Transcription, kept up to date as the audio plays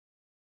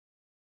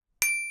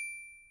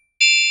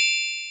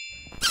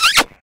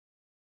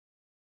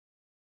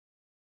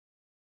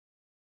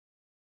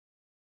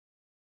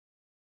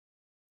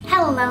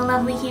Hello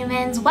lovely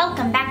humans,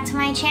 welcome back to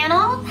my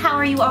channel. How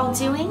are you all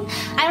doing?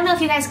 I don't know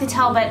if you guys could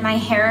tell, but my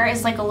hair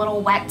is like a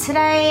little wet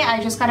today. I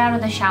just got out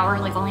of the shower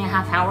like only a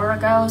half hour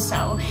ago,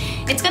 so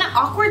it's gonna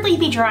awkwardly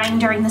be drying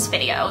during this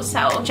video,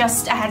 so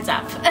just a heads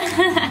up.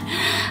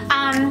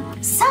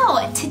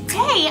 So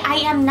today I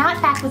am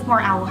not back with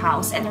more Owl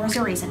House, and there's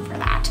a reason for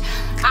that.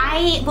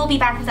 I will be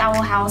back with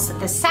Owl House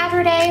this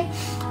Saturday,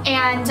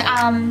 and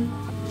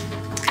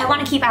I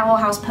want to keep Owl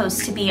House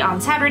posts to be on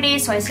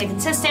Saturdays so I stay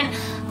consistent,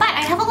 but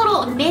I have a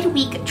little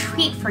midweek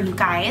treat for you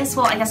guys.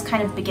 Well, I guess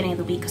kind of beginning of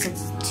the week because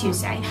it's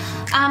Tuesday.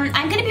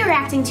 I'm going to be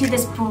reacting to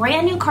this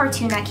brand new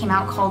cartoon that came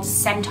out called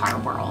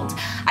Centaurworld.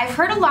 I've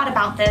heard a lot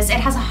about this.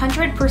 It has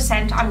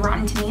 100% on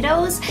Rotten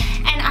Tomatoes,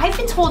 and I've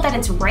been told that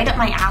it's right up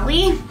my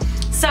alley.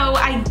 So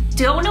I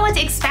don't know what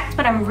to expect,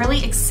 but I'm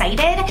really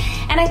excited,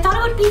 and I thought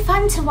it would be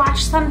fun to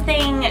watch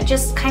something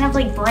just kind of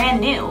like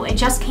brand new. It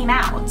just came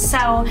out,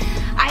 so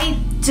I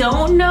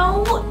don't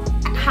know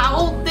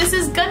how this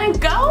is gonna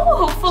go.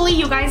 Hopefully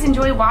you guys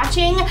enjoy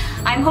watching.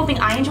 I'm hoping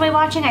I enjoy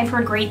watching. I've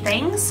heard great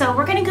things, so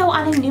we're gonna go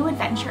on a new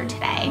adventure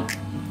today.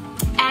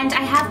 And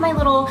I have my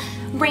little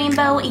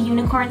rainbow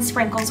unicorn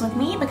sprinkles with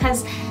me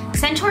because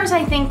centaurs,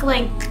 I think,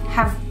 like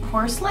have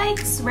horse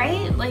legs,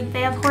 right? Like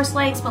they have horse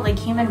legs but like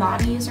human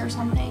bodies or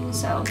something.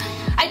 So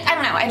I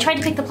don't know. I tried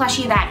to pick the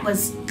plushie that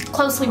was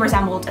closely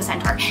resembled a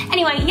centaur.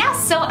 Anyway,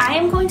 yes, so I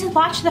am going to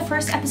watch the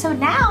first episode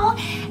now,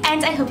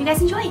 and I hope you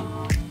guys enjoy.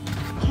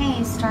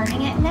 Okay,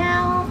 starting it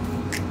now.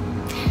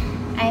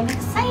 I'm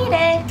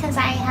excited because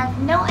I have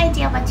no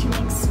idea what to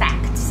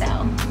expect, so.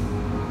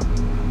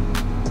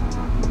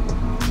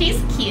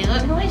 She's cute.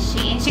 Who is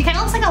she? She kind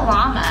of looks like a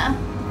llama.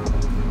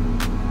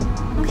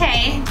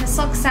 Okay, this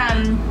looks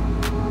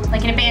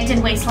like an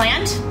abandoned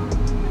wasteland.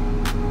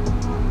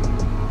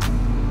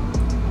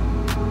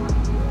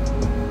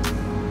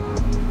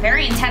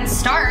 Very intense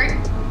start.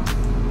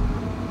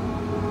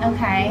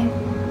 Okay.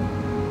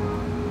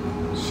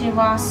 She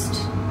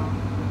lost.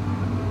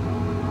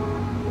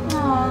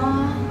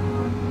 Aww.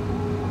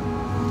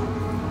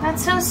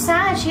 That's so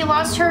sad. She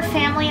lost her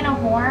family in a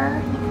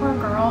war. The poor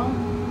girl.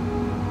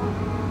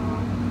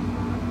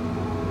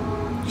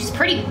 She's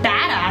pretty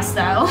badass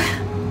though.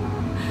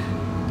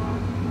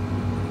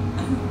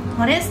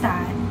 What is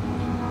that?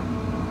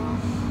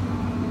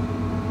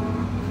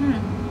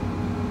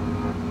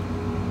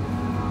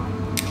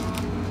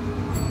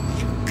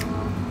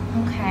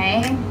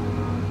 Okay.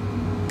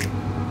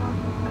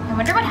 I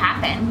wonder what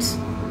happened.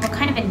 What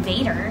kind of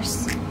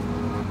invaders?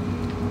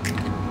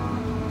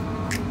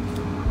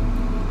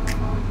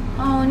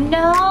 Oh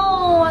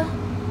no!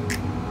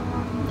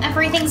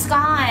 Everything's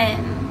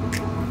gone.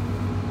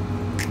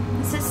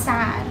 This is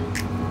sad.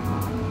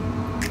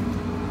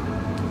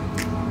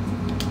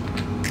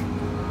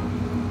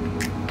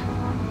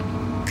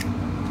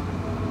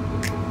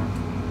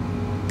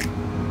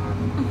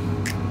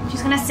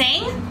 She's gonna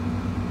sing?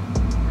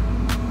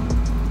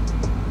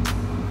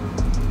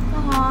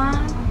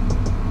 Aww.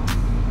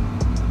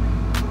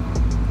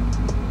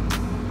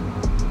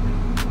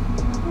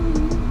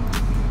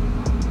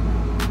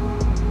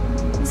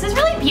 This is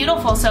really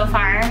beautiful so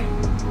far.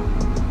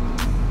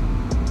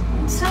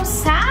 It's so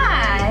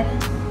sad.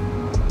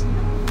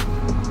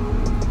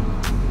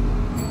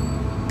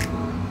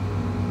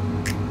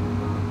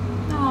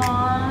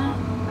 Aww.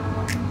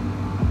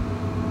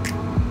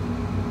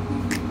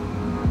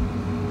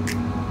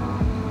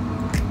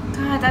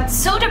 God, that's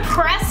so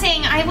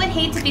depressing. I would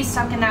hate to be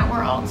stuck in that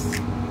world.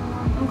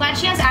 I'm glad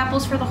she has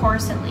apples for the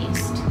horse at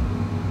least.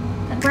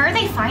 But where are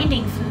they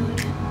finding food?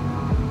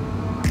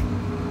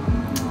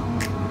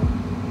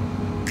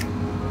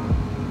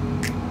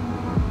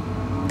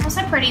 That's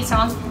a pretty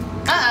song.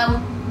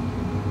 Uh-oh.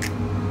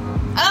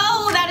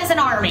 Oh, that is an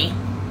army.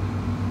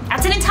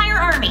 That's an entire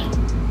army.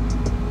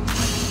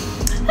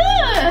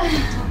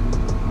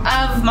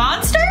 Of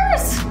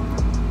monsters?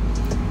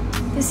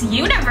 This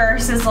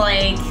universe is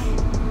like...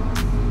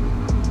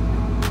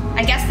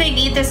 I guess they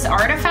need this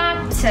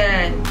artifact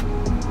to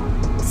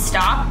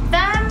stop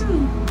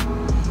them?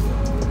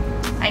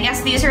 I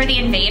guess these are the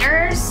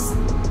invaders?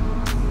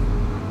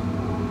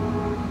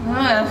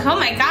 Ugh, oh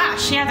my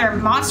gosh, yeah, they're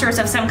monsters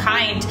of some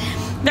kind.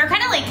 They're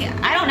kind of like,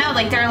 I don't know,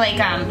 like they're like,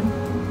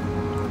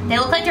 they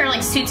look like they're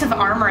like suits of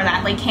armor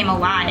that like came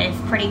alive.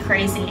 Pretty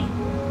crazy.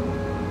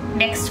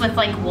 Mixed with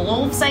like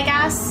wolves, I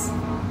guess.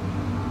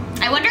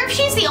 I wonder if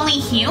she's the only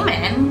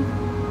human.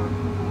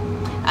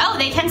 Oh,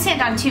 they can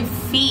stand on 2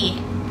 feet.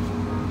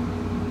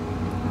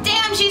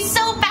 Damn, she's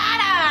so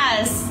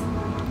badass.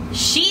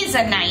 She's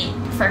a knight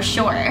for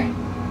sure.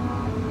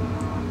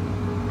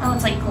 Oh,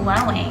 it's like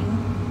glowing.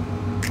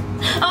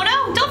 Oh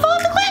no, don't fall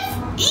off the cliff!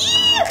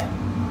 Eee!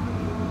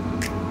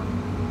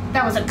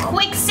 That was a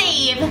quick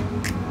save.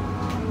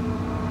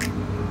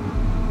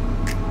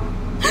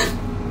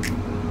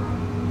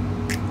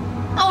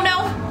 Oh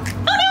no,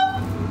 oh no!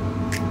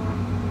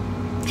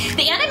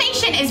 The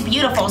animation is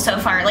beautiful so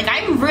far. Like,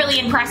 I'm really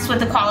impressed with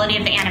the quality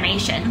of the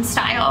animation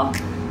style.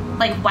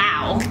 Like,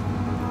 wow.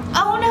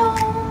 Oh no!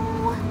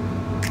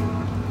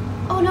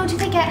 Oh no, did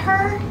they get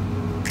her?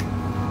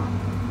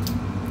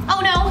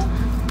 Oh no!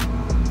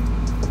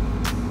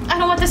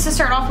 kind of want this to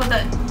start off with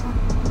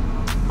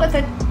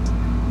a...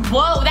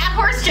 Whoa, that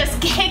horse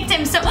just kicked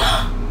him so...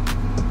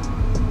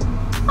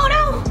 Oh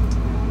no!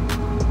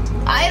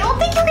 I don't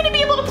think you're gonna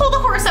be able to pull the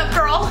horse up,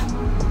 girl.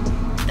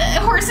 The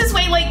horses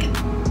weigh like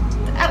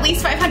at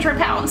least 500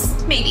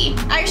 pounds, maybe.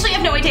 I actually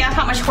have no idea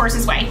how much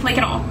horses weigh, like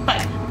at all,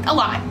 but a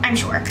lot, I'm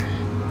sure.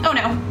 Oh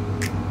no.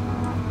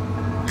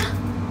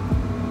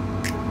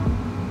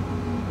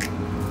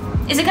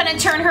 Is it gonna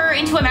turn her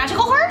into a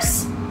magical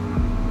horse?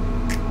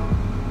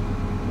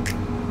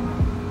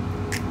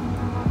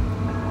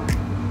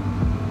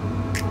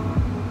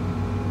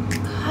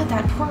 God,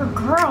 that poor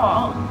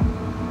girl.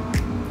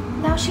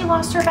 Now she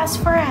lost her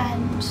best friend.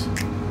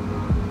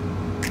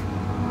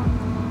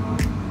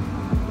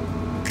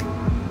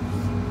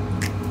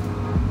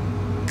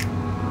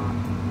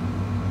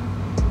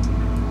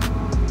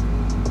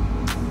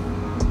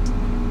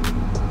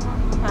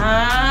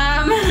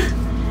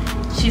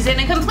 She's in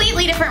a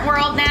completely different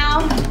world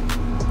now.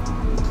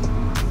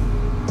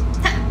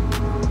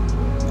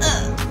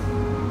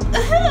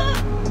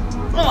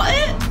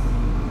 What?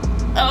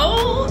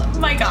 Oh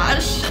my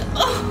gosh.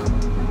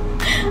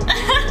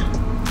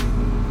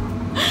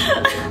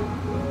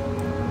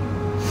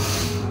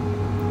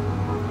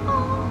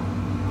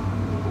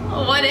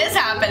 What is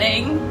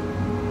happening?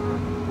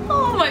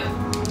 Oh my...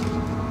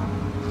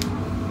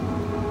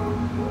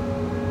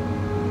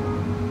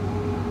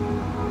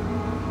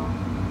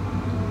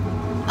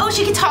 Oh,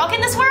 she can talk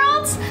in this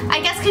world? I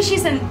guess because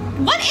she's in...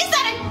 What is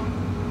that?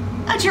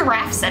 A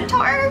giraffe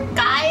centaur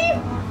guy?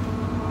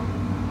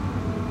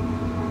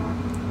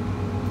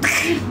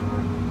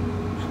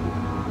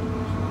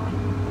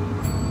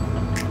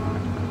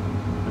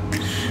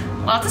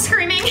 Lots of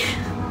screaming.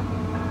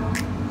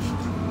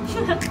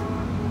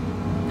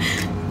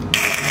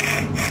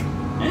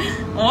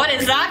 What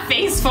is that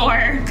face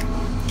for?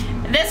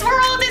 This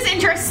world is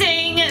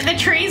interesting. The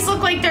trees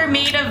look like they're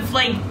made of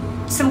like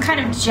some kind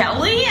of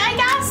jelly, I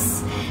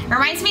guess. It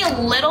reminds me a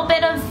little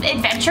bit of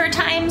Adventure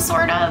Time,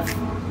 sort of.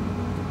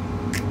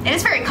 It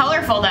is very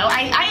colorful though.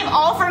 I am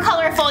all for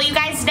colorful, you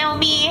guys know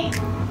me.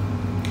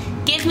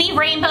 Give me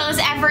rainbows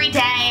every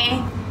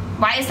day.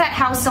 Why is that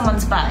house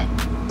someone's butt?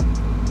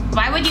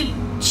 Why would you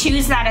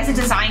choose that as a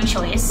design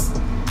choice?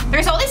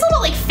 There's all these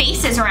little like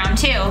faces around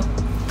too.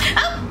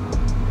 Oh!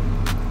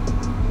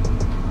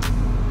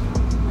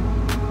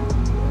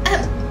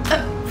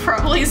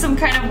 Probably some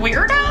kind of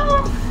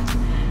weirdo?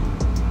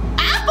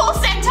 Apple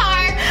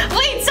centaur!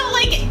 Wait, so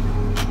like...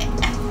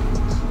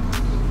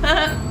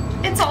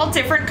 it's all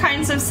different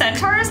kinds of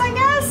centaurs, I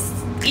guess?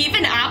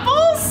 Even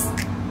apples?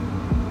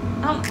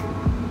 Oh.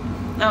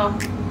 Oh.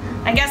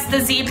 I guess the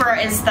zebra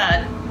is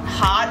the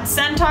hot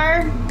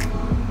centaur.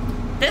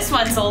 This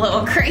one's a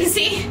little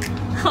crazy.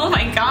 Oh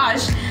my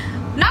gosh.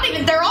 Not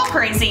even, they're all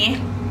crazy.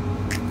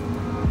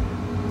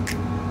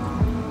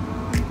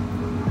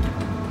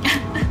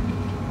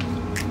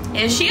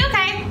 Is she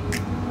okay?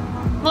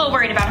 A little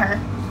worried about her.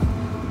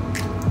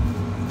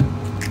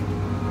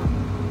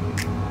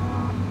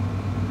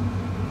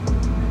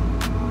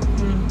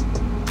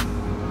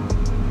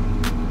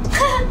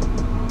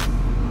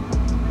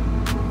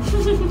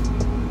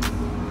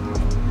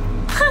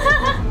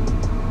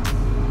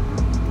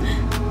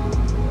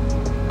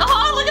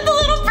 Oh, look at the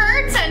little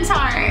bird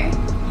centaur.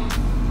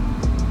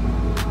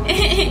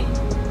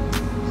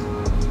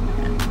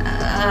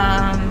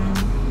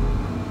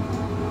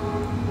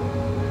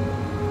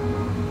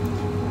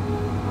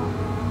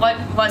 What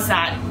was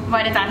that?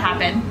 Why did that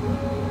happen?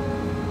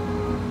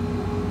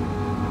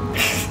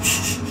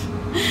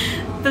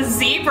 The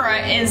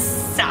zebra is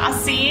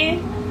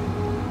sassy.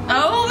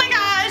 Oh my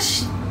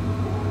gosh.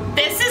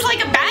 This is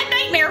like a bad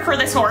nightmare for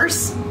this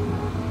horse.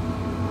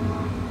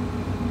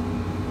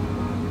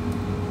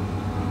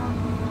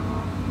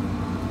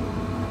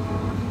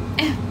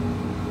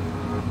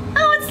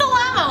 Oh, it's the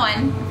llama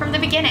one from the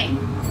beginning.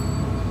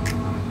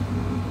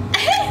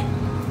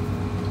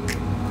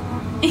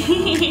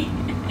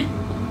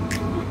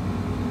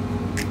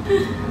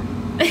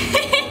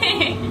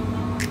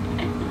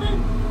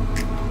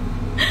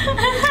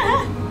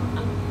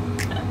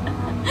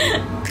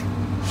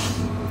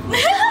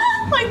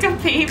 Like a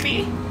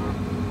baby.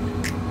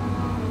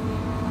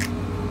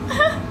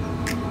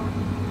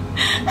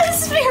 A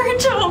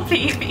spiritual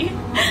baby.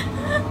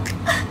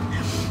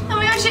 Oh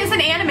my gosh, she has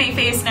an anime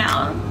face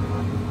now.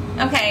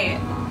 Okay,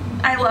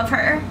 I love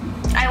her.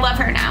 I love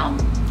her now.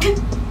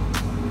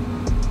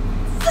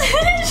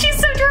 She's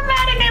so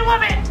dramatic, I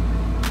love it.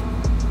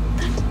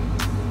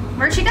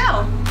 Where'd she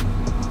go?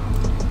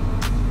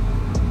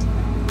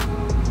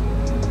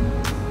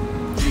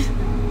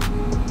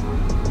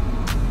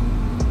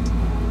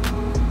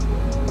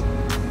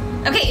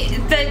 Okay,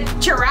 the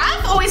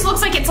giraffe always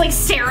looks like it's like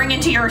staring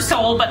into your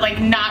soul, but like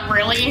not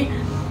really,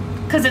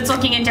 because it's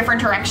looking in different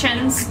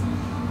directions.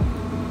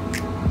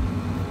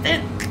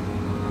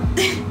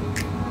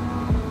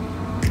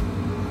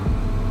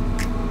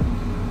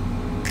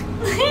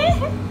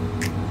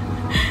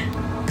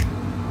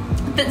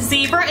 The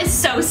zebra is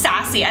so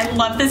sassy. I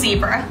love the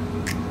zebra.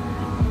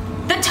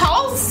 The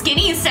tall little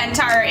skinny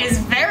centaur is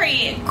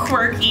very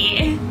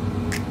quirky.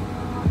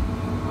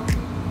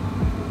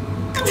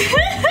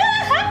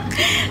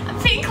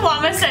 Pink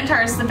llama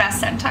centaur is the best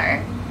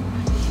centaur.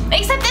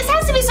 Except this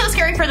has to be so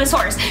scary for this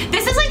horse.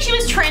 This is like she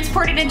was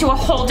transported into a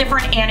whole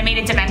different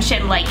animated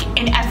dimension, like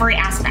in every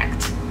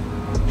aspect.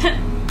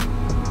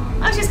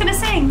 Oh, she's gonna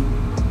sing.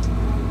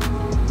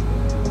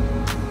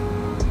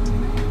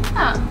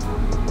 Huh.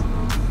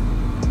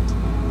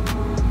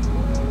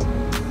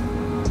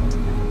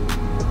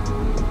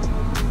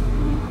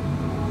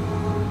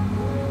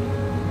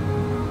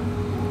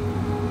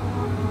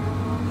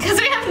 Because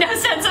we have no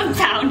sense of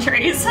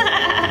boundaries.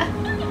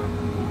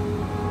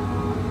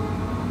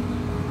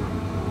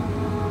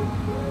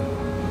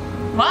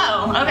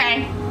 Whoa,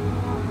 okay.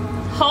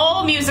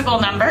 Whole musical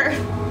number.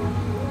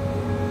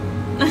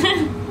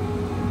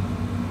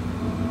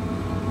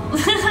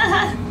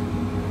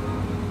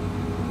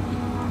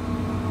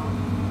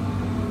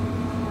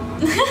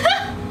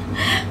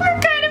 We're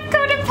kind of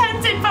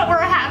codependent, but we're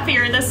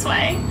happier this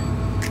way.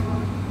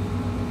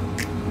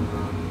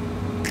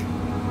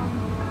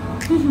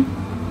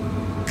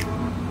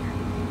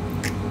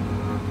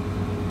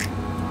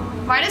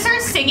 Why does her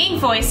singing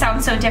voice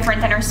sound so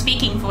different than her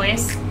speaking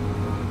voice?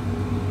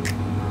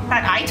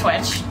 That eye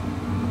twitch.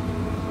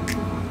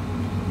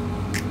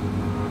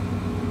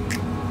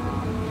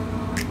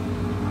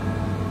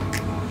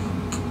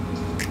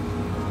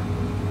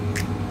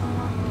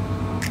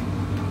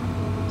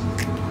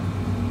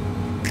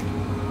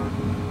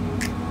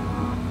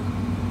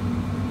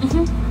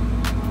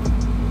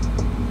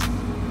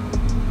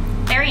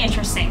 Very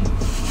interesting.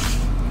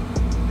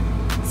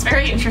 It's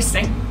very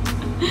interesting.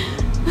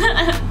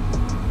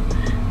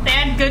 They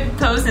had good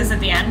poses at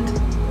the end.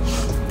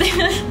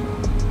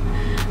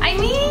 I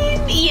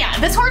mean, yeah,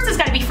 this horse has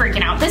got to be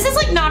freaking out. This is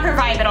like not her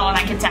vibe at all, and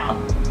I can tell.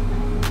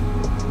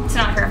 It's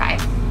not her vibe.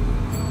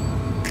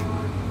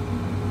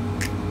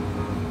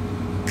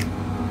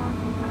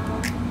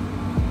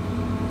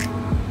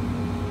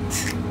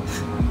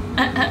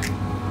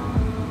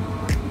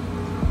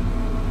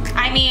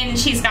 I mean,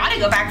 she's got to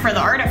go back for the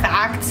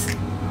artifact.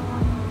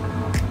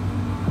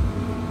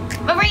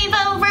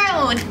 Rainbow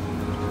Road.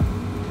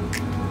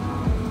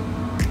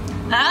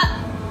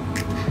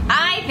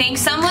 I think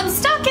someone's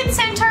stuck in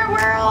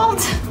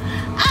Centaurworld.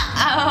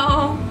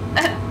 Uh-oh.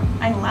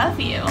 I love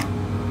you.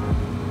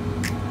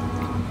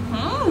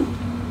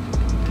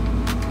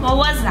 What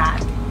was that?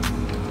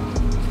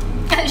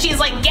 She's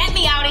like, get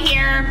me out of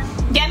here.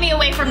 Get me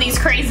away from these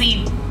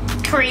crazy,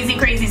 crazy,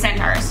 crazy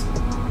centaurs.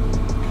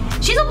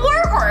 She's a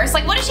warhorse.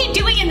 Like, what is she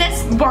doing in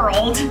this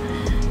world?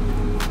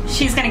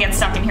 She's gonna get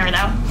stuck in here,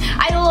 though.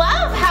 I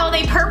love how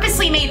they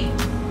purposely made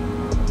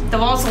the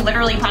walls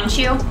literally punch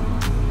you.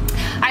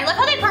 I love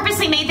how they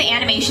purposely made the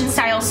animation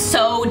style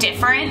so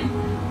different.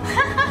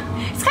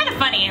 It's kind of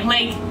funny.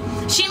 Like,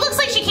 she looks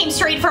like she came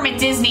straight from a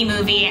Disney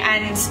movie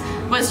and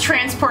was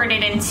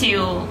transported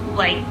into,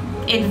 like,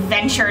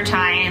 Adventure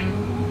Time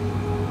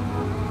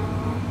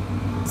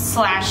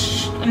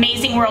 /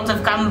 Amazing World of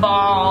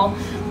Gumball.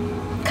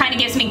 Kind of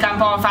gives me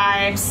Gumball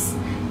vibes.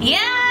 Yeah,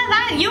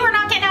 that you are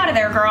not getting out of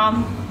there,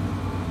 girl.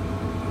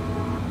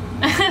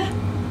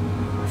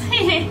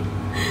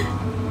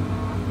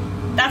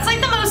 That's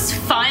like the most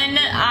fun,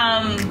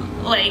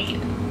 like,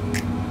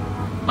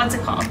 what's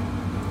it called?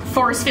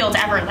 Force field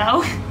ever,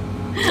 though.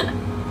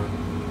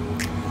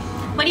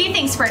 What do you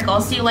think,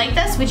 Sprinkles? Do you like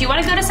this? Would you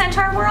want to go to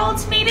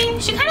Centaurworld, maybe?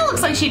 She kind of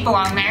looks like she'd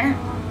belong there.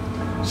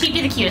 She'd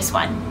be the cutest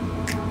one.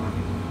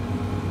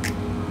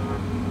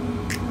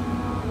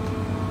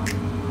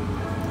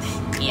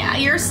 Yeah,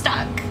 you're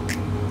stuck.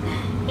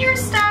 You're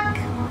stuck.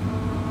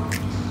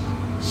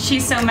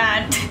 She's so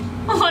mad.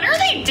 What are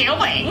they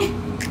doing?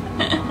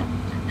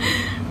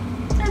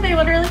 Are they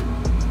literally?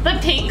 The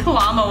pink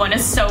llama one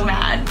is so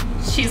mad.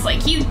 She's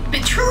like, you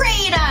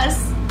betrayed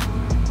us.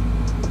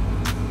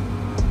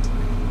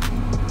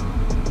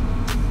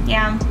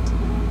 Yeah.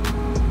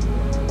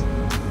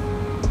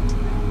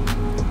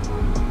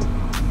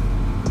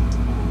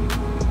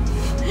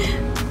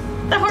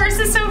 The horse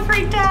is so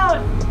freaked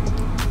out.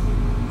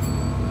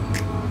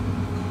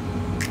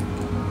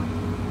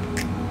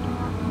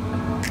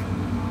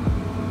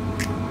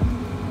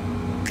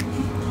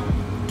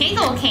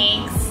 Giggle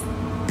cakes.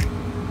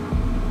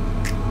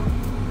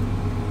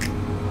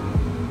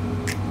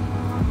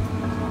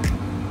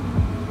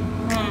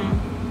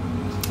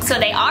 So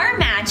they are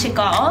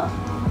magical.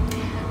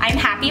 I'm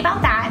happy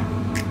about that.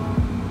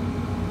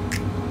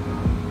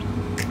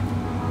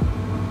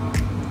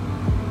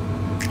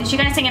 Is she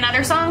gonna sing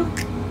another song?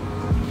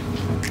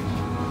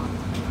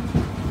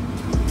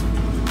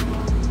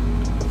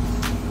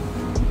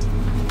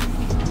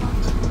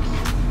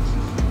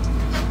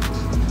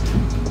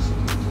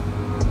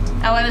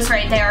 Oh, I was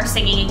right, they are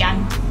singing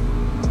again.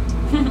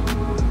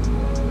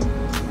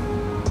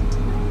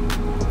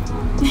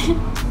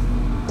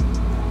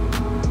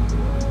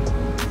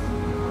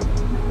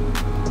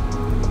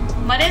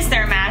 What is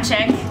their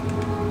magic?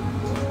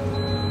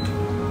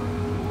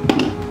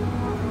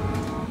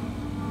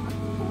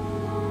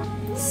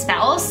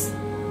 Spells?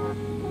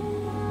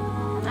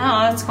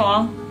 Oh,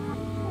 cool.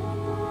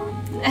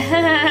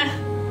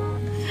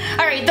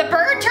 All right, the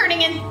bird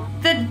turning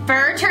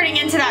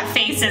into that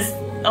face is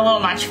a little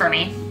much for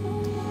me.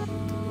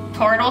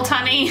 Poor little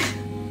tummy.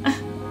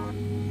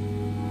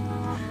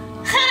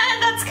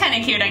 That's kind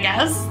of cute, I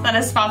guess, that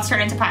his spots turn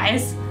into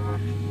pies.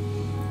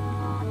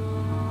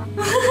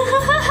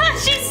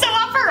 She's so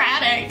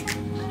operatic.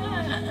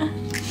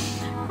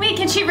 Wait,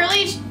 can she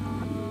really?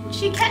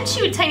 She can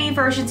shoot tiny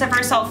versions of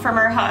herself from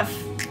her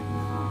hoof.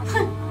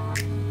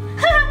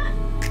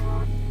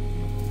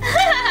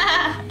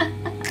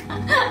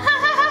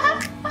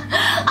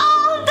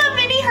 Oh, the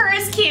mini her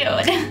is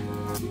cute.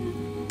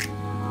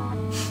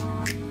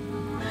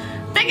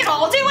 They can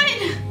all do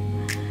it.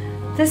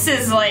 This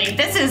is a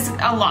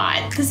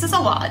lot. This is a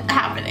lot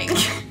happening.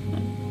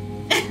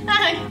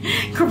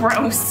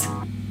 Gross.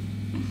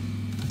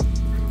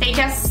 They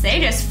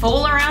just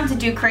fool around to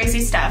do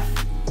crazy stuff.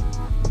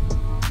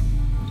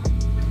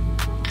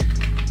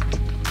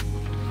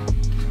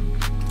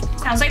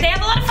 Sounds like they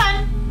have a lot of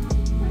fun.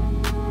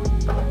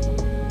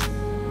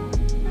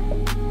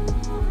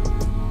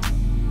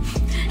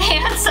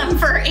 Handsome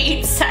for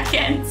 8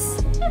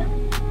 seconds.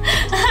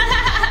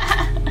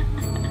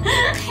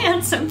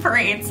 Handsome for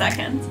 8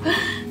 seconds.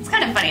 It's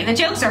kind of funny. The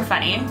jokes are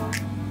funny.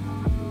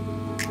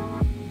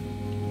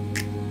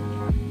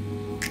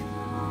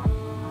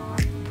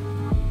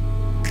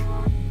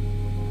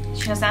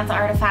 She doesn't have the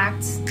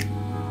artifacts.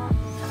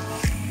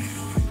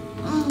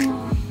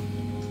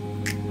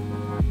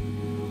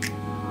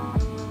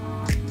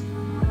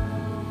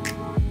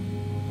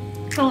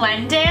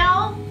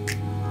 Glendale?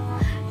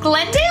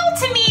 Glendale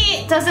to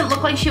me doesn't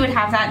look like she would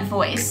have that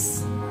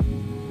voice.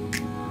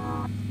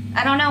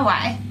 I don't know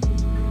why.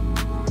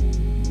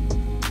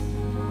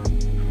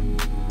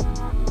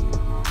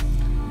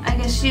 I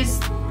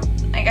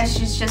guess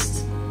she's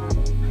just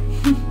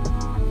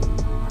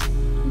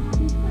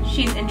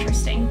she's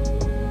interesting.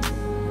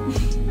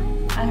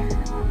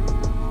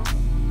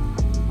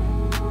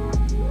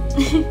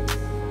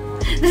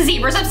 The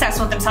zebra's obsessed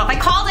with himself. I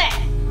called it.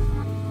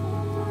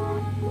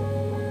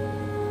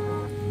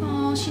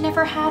 Oh, she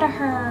never had a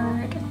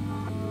herd.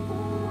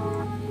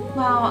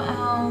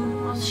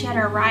 Well, she had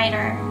her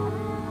rider.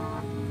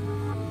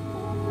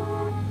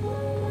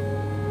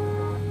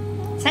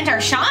 Centaur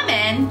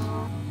shaman?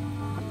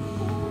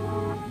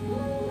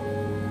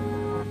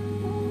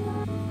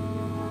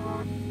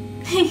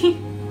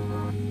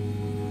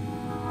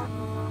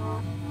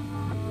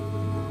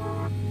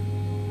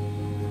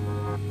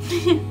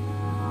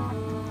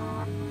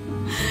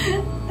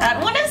 That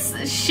one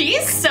is,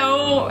 she's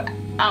so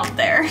out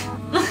there.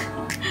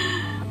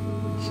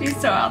 She's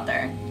so out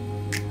there.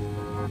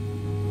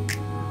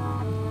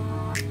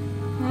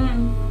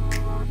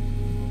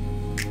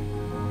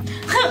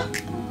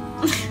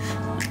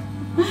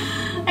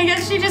 I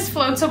guess she just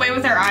floats away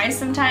with her eyes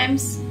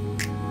sometimes.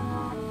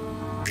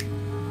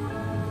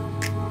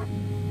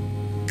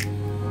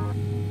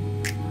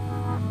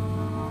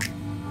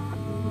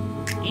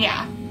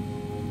 Yeah.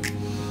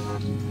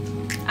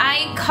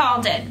 I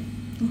called it.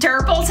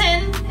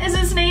 Durpleton is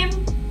his name.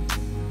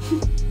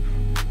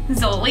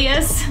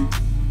 Zolius.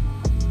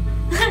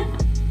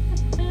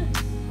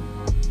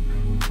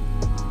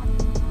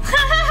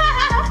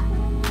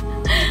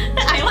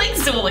 I like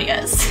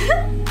Zolius.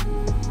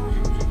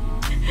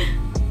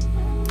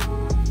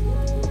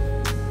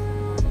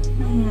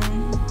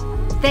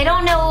 They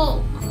don't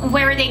know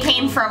where they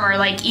came from or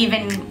like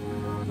even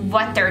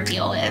what their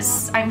deal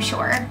is, I'm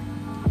sure.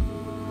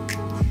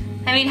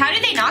 I mean, how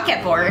did they not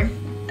get bored?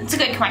 That's a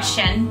good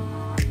question.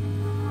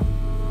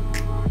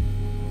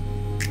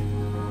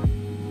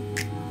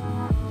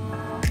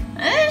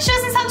 She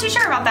doesn't sound too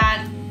sure about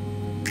that.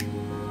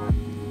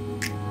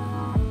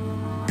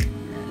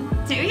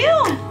 Do you?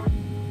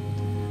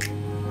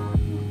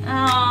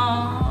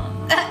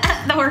 Oh,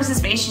 the horse's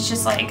face, she's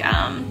just like,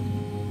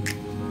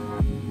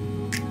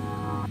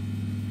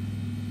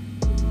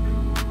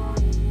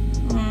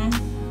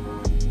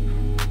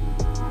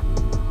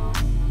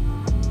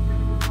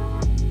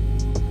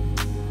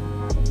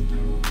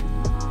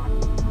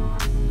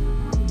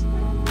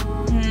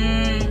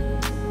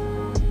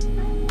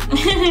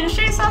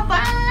 she's so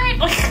bad.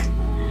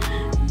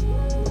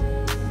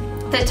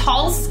 The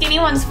tall, skinny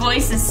one's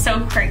voice is so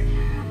crazy.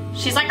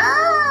 She's like,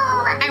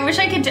 I wish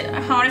I could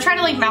I want to try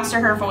to like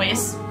master her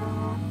voice.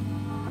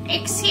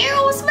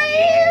 Excuse me.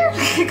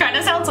 It kind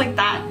of sounds like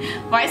that.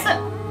 Why is that?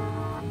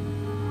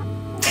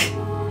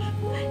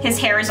 His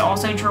hair is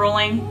also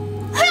drooling.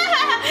 The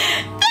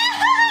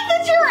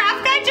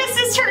giraffe guy just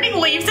is turning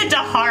leaves into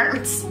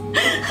hearts.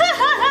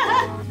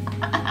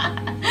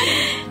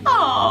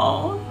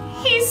 Oh,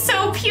 he's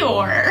so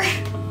pure.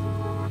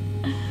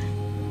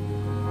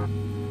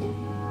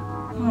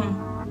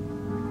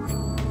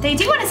 They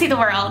do want to see the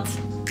world.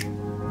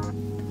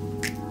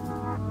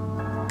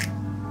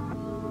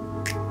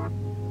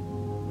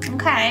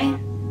 Okay.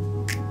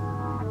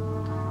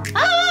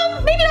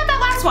 Maybe not that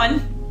last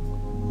one.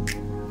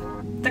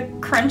 The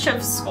crunch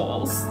of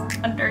skulls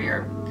under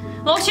your...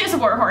 Well, she has a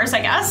war horse,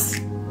 I guess.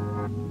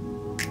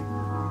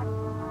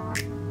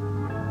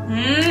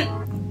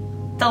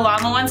 The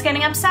llama one's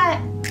getting upset.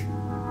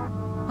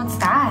 What's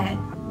that?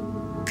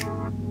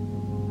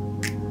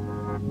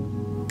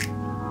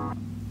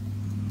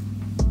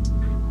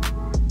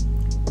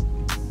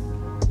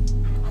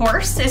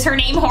 Horse? Is her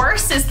name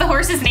Horse? Is the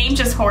horse's name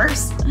just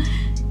Horse?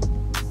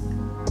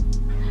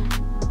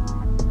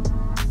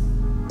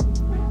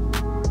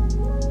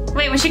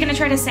 Wait, was she gonna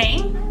try to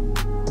sing?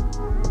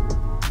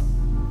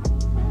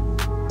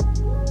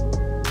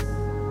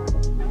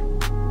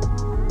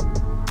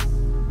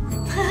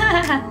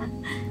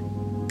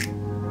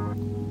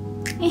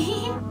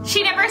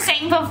 She never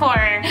sang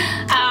before.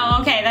 Oh,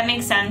 okay, that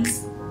makes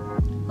sense.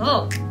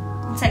 Oh,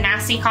 it's a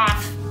nasty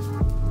cough.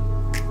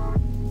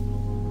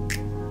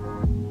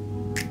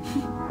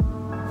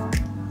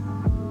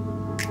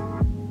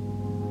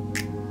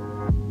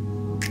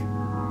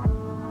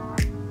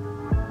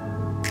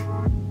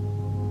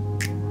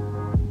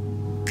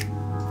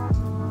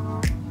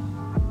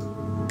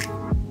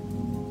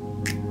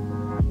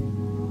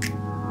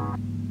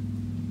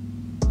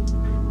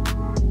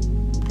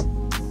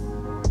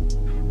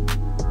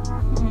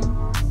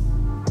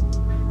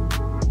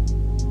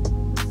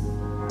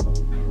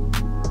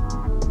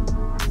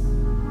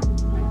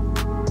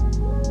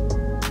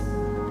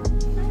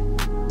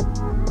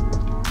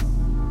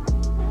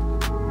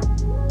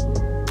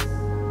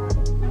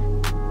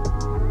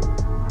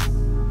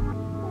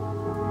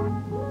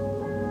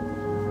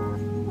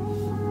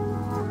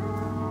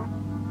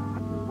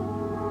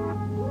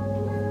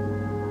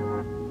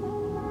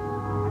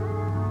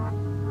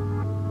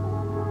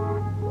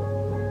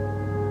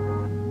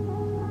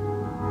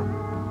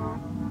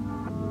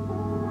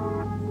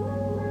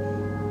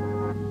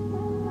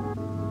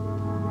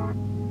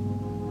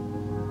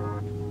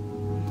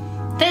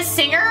 This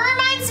singer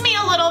reminds me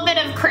a little bit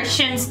of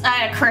Kristen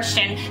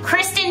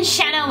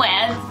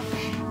Chenoweth,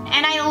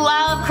 and I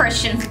love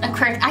Kristen.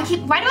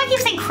 Why do I keep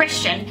saying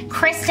Christian?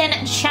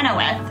 Kristen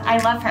Chenoweth. I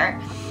love her.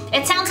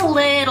 It sounds a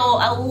little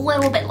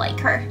bit like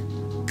her.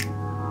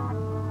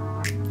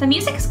 The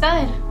music's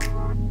good.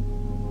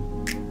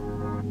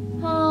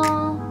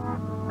 Oh,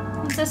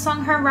 it's a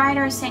song her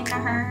writer sang to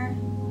her.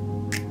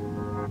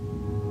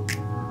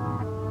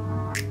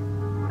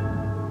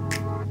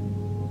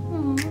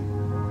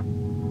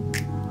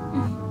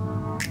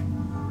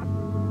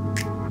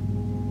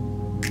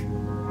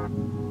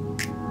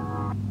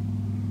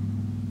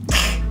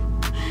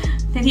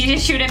 Did he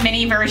just shoot a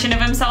mini version of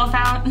himself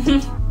out?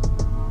 It's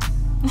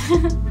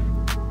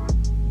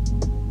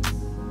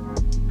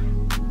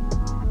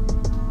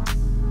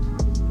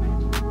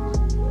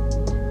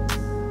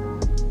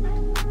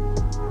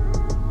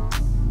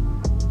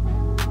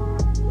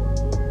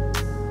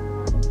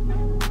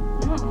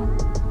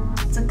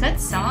a good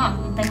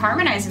song. They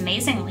harmonize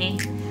amazingly.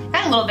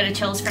 Got a little bit of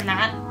chills from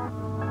that.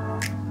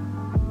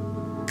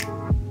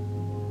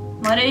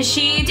 What is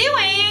she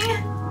doing?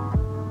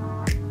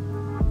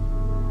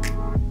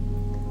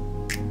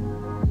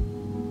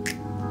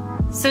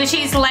 So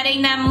she's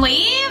letting them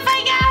leave,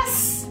 I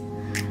guess?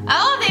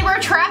 Oh, they were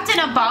trapped in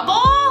a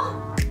bubble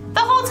the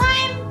whole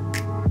time?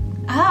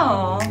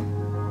 Oh.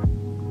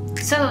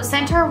 So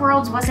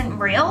Centaurworld wasn't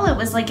real? It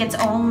was like its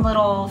own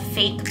little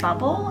fake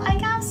bubble, I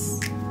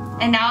guess?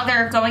 And now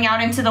they're going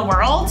out into the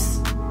world?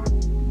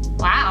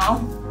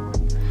 Wow.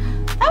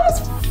 That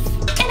was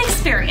an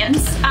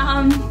experience.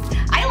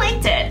 I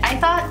liked it. I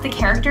thought the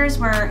characters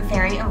were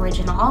very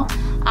original.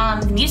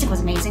 The music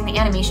was amazing, the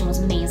animation was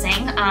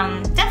amazing,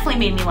 definitely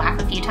made me laugh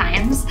a few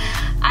times.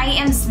 I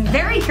am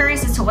very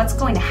curious as to what's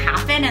going to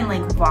happen and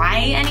like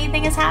why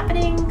anything is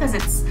happening, because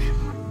it's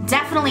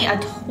definitely a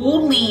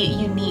totally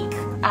unique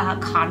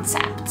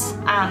concept.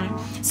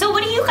 So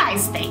what do you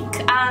guys think?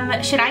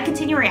 Should I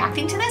continue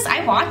reacting to this?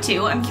 I want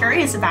to, I'm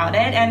curious about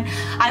it, and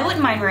I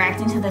wouldn't mind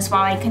reacting to this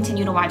while I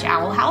continue to watch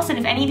Owl House. And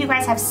if any of you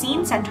guys have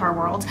seen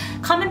Centaurworld,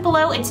 comment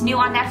below. It's new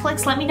on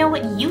Netflix. Let me know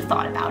what you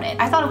thought about it.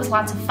 I thought it was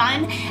lots of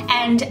fun,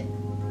 and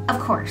of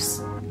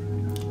course,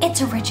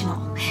 it's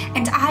original.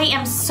 And I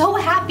am so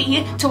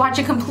happy to watch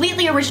a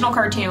completely original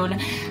cartoon.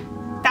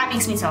 That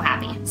makes me so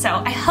happy. So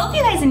I hope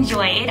you guys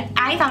enjoyed.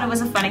 I thought it was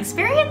a fun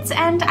experience,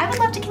 and I would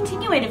love to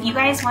continue it if you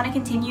guys want to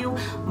continue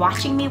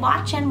watching me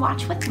watch and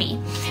watch with me.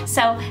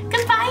 So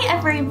goodbye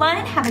everyone,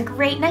 have a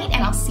great night,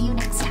 and I'll see you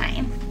next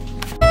time.